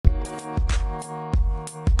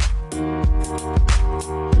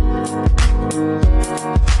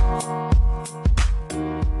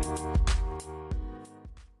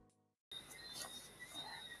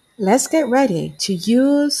Let's get ready to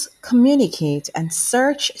use, communicate, and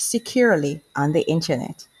search securely on the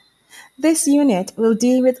internet. This unit will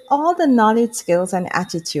deal with all the knowledge, skills, and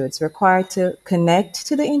attitudes required to connect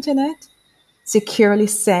to the internet, securely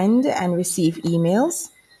send and receive emails,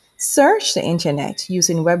 search the internet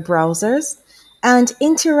using web browsers, and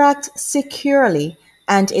interact securely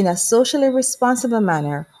and in a socially responsible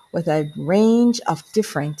manner with a range of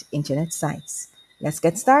different internet sites. Let's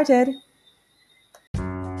get started.